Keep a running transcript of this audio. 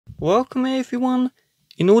Welcome everyone.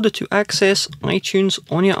 In order to access iTunes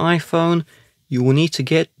on your iPhone, you will need to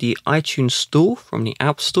get the iTunes Store from the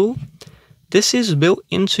App Store. This is built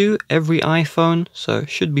into every iPhone, so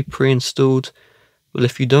it should be pre-installed. But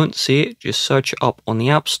if you don't see it, just search it up on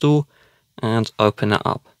the App Store and open it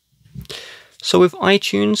up. So with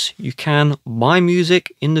iTunes, you can buy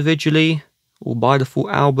music individually or buy the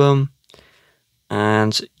full album.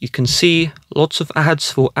 And you can see lots of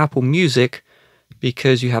ads for Apple Music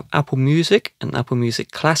because you have Apple Music and Apple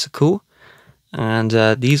Music Classical. And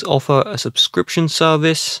these offer a subscription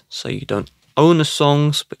service, so you don't own the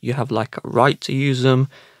songs, but you have like a right to use them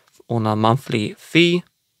on a monthly fee.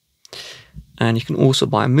 And you can also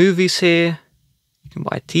buy movies here, you can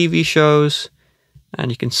buy TV shows,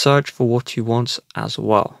 and you can search for what you want as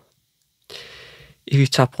well. If you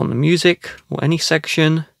tap on the music or any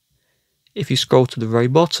section, if you scroll to the very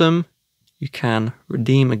bottom, you can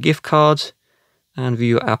redeem a gift card and view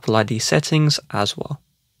your Apple ID settings as well.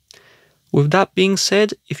 With that being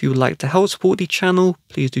said, if you would like to help support the channel,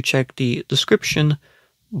 please do check the description.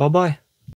 Bye bye.